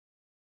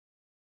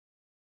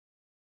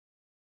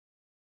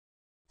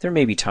There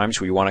may be times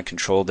where you want to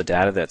control the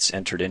data that's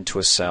entered into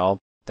a cell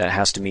that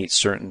has to meet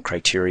certain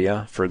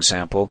criteria. For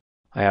example,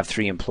 I have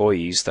 3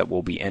 employees that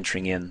will be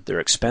entering in their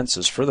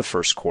expenses for the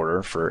first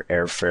quarter for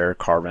airfare,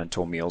 car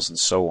rental, meals, and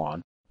so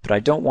on. But I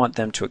don't want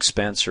them to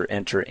expense or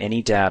enter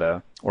any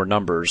data or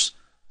numbers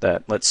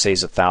that, let's say,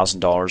 is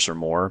 $1,000 or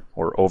more,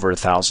 or over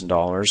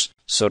 $1,000.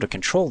 So to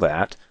control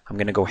that, I'm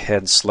going to go ahead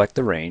and select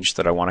the range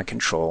that I want to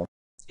control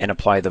and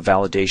apply the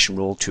validation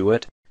rule to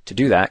it. To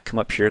do that, come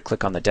up here,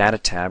 click on the Data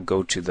tab,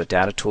 go to the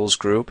Data Tools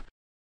group,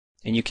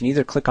 and you can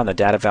either click on the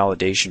Data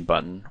Validation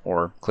button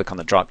or click on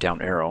the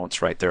drop-down arrow.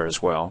 It's right there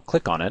as well.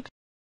 Click on it.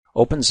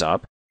 Opens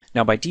up.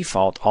 Now by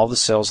default, all the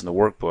cells in the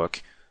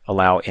workbook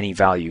allow any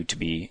value to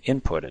be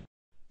inputted.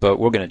 But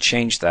we're going to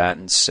change that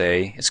and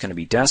say it's going to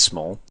be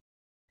decimal.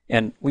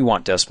 And we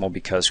want decimal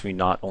because we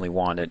not only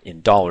want it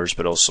in dollars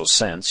but also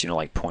cents,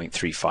 like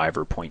 0.35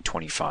 or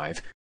 0.25.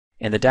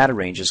 And the data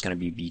range is going to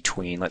be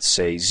between, let's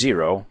say,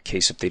 0, in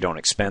case if they don't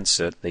expense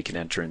it, they can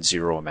enter in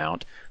 0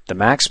 amount. The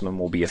maximum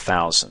will be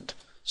 1,000.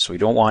 So we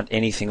don't want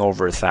anything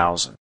over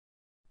 1,000.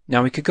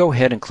 Now we could go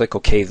ahead and click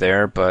OK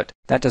there, but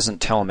that doesn't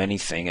tell them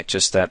anything. It's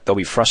just that they'll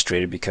be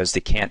frustrated because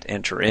they can't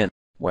enter in,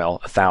 well,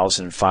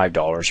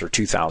 $1,005 or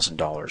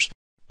 $2,000.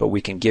 But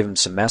we can give them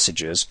some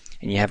messages,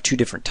 and you have 2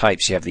 different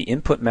types. You have the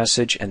input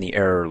message and the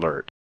error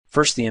alert.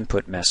 First, the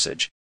input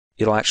message.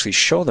 It'll actually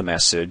show the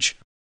message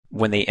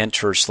when they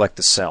enter or select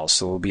the cell,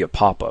 so there will be a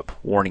pop-up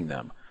warning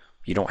them.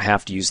 You don't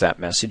have to use that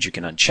message. You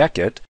can uncheck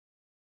it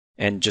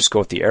and just go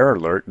with the error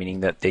alert, meaning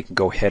that they can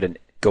go ahead and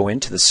go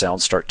into the cell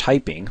and start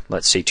typing,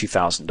 let's say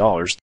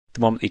 $2,000. The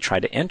moment they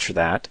try to enter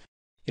that,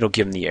 it'll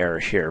give them the error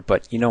here.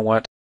 But you know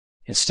what?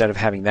 Instead of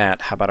having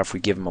that, how about if we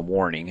give them a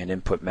warning, an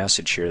input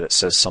message here that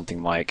says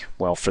something like,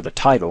 well, for the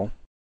title,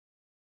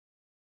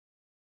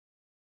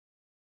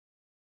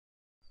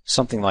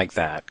 something like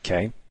that,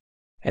 okay?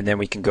 And then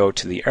we can go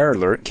to the error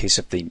alert in case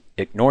if they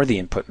ignore the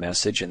input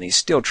message and they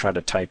still try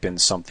to type in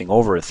something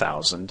over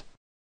 1,000.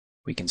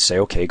 We can say,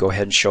 okay, go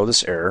ahead and show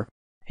this error.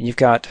 And you've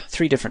got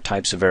 3 different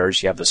types of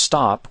errors. You have the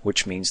stop,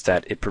 which means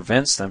that it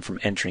prevents them from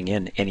entering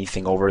in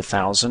anything over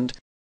 1,000.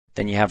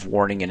 Then you have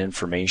warning and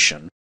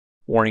information.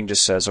 Warning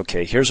just says,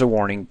 okay, here's a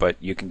warning, but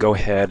you can go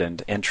ahead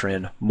and enter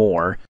in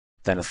more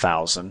than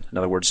 1,000. In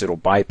other words, it'll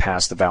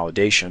bypass the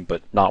validation,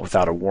 but not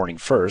without a warning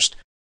first.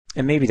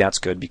 And maybe that's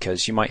good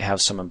because you might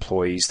have some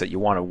employees that you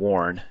want to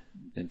warn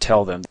and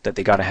tell them that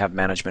they got to have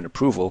management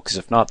approval, because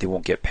if not, they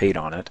won't get paid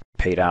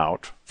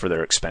out for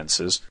their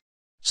expenses.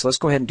 So let's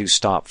go ahead and do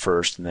stop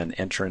first and then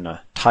enter in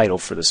a title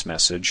for this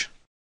message.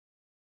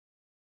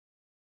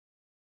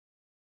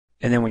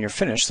 And then when you're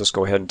finished, let's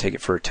go ahead and take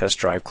it for a test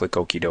drive. Click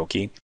Okie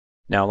dokie.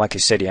 Now, like I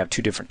said, you have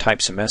 2 different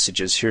types of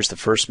messages. Here's the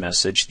first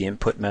message, the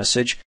input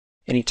message.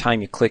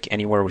 Anytime you click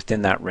anywhere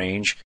within that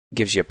range, it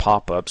gives you a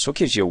pop-up. So it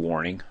gives you a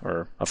warning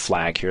or a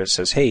flag here that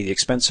says, hey, the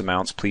expense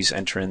amounts, please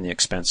enter in the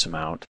expense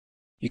amount.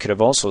 You could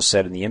have also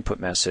said in the input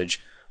message,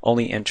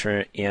 only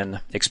enter in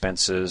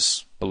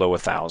expenses below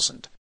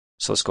 1,000.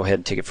 So let's go ahead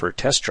and take it for a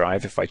test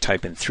drive. If I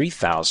type in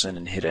 3,000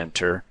 and hit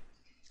enter,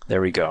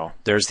 there we go.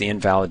 There's the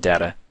invalid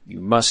data. You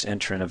must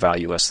enter in a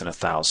value less than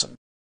 1,000.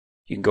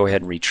 You can go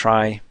ahead and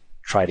retry,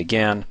 try it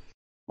again,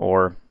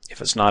 or if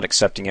it's not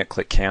accepting it,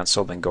 click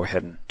cancel, then go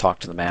ahead and talk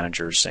to the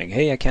manager saying,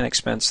 hey, I can't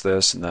expense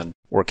this, and then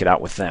work it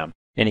out with them.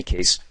 In any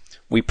case,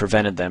 we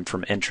prevented them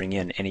from entering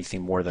in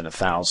anything more than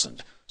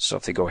 1,000. So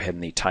if they go ahead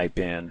and they type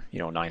in,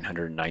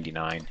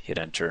 999, hit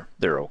enter,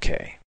 they're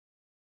okay.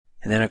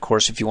 And then, of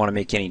course, if you want to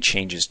make any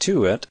changes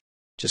to it,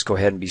 just go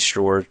ahead and be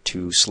sure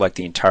to select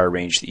the entire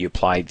range that you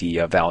applied the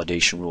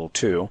validation rule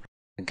to.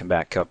 And come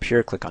back up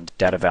here, click on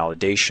Data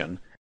Validation.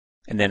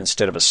 And then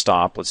instead of a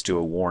stop, let's do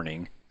a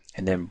warning.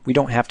 And then we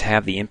don't have to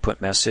have the input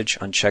message.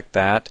 Uncheck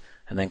that,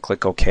 and then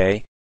click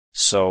OK.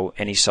 So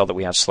any cell that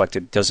we have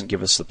selected doesn't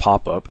give us the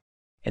pop-up.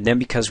 And then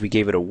because we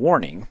gave it a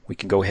warning, we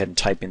can go ahead and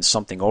type in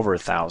something over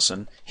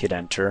 1,000, hit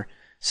enter.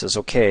 It says,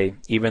 okay,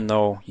 even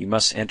though you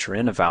must enter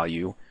in a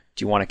value,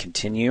 do you want to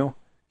continue?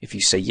 If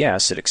you say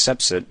yes, it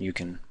accepts it, you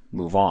can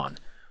move on.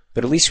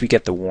 But at least we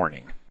get the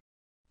warning.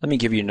 Let me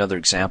give you another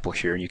example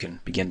here. You can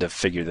begin to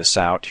figure this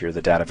out here,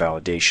 the data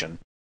validation.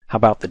 How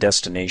about the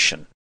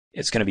destination?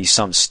 It's going to be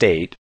some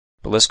state,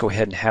 but let's go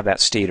ahead and have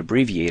that state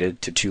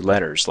abbreviated to 2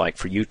 letters. Like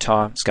for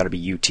Utah, it's got to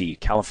be UT,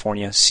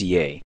 California,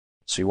 CA.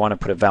 So you want to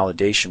put a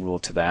validation rule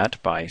to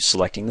that by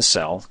selecting the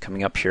cell,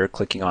 coming up here,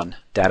 clicking on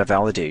Data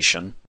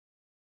Validation.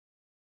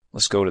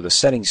 Let's go to the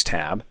Settings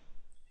tab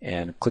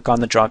and click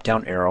on the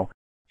drop-down arrow,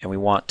 and we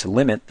want to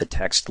limit the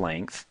text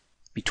length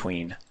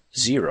between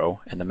 0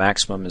 and the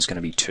maximum is going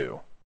to be 2.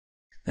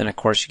 Then, of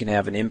course, you can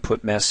have an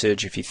input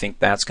message if you think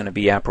that's going to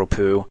be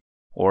apropos,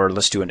 or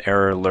let's do an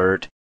error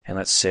alert, and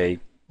let's say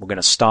we're going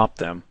to stop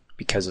them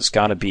because it's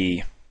got to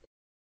be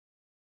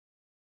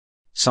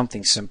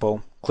something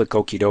simple. Click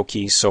Okie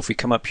dokie. So if we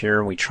come up here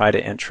and we try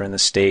to enter in the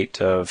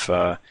state of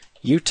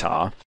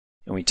Utah,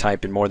 and we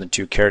type in more than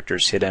 2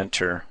 characters, hit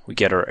enter, we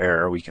get our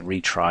error. We can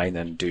retry and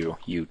then do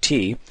UT,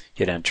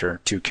 hit enter,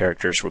 2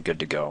 characters, we're good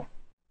to go.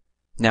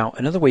 Now,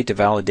 another way to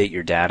validate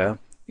your data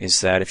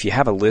is that if you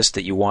have a list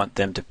that you want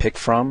them to pick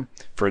from,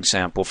 for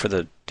example, for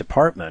the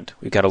department,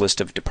 we've got a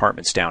list of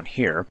departments down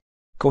here.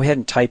 Go ahead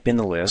and type in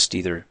the list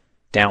either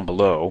down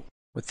below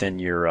within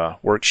your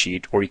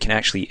worksheet, or you can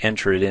actually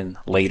enter it in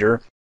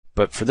later.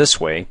 But for this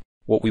way,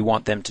 what we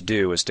want them to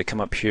do is to come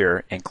up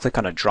here and click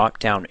on a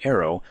drop-down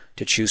arrow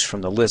to choose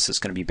from the list that's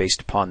going to be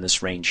based upon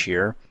this range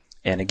here.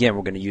 And again,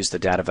 we're going to use the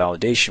data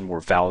validation. We're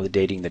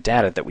validating the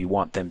data that we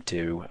want them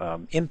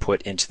to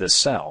input into this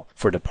cell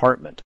for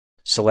department.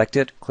 Select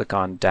it, click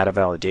on Data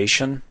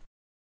Validation.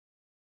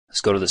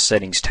 Let's go to the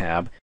Settings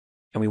tab,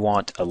 and we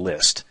want a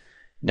list.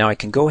 Now I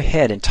can go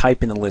ahead and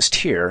type in the list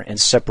here and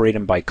separate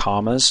them by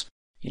commas,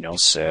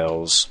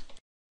 sales,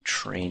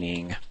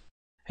 training,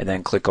 and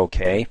then click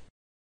OK.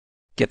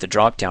 Get the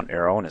drop-down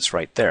arrow, and it's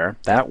right there.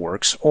 That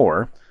works.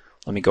 Or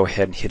let me go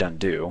ahead and hit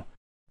undo.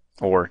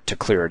 Or to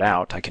clear it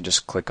out, I can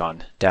just click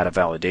on Data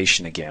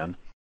Validation again,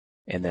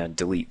 and then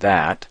delete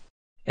that.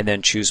 And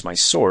then choose my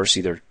source,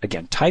 either,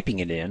 again, typing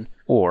it in,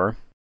 or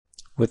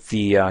with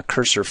the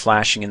cursor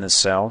flashing in the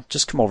cell,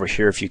 just come over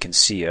here if you can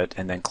see it,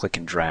 and then click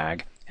and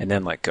drag, and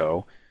then let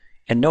go.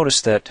 And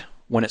notice that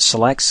when it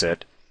selects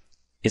it,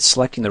 it's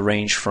selecting the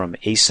range from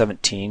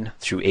A17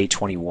 through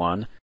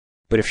A21.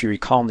 But if you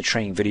recall in the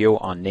training video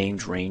on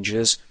named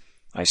ranges,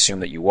 I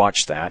assume that you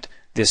watched that,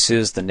 this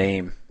is the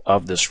name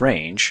of this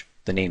range,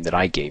 the name that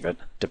I gave it,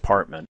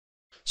 department.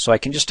 So I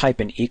can just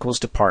type in equals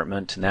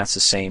department, and that's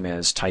the same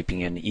as typing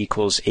in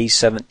equals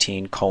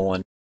A17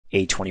 colon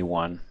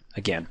A21.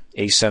 Again,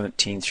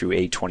 A17 through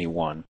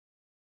A21.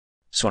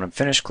 So when I'm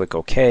finished, click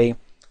OK.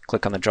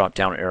 Click on the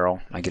drop-down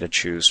arrow. I get to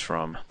choose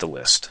from the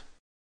list,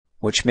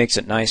 which makes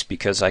it nice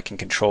because I can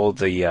control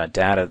the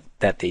data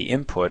that they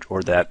input,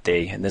 or that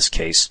they, in this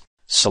case,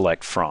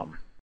 select from.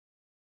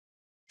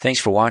 Thanks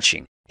for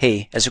watching.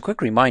 Hey, as a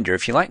quick reminder,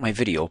 if you like my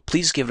video,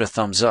 please give it a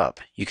thumbs up.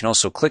 You can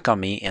also click on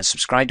me and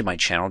subscribe to my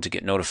channel to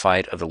get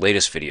notified of the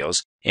latest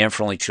videos. And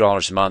for only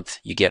 $2 a month,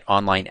 you get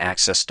online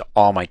access to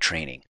all my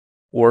training.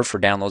 Or for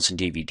downloads and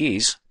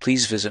DVDs,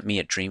 please visit me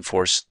at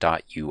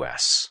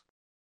dreamforce.us.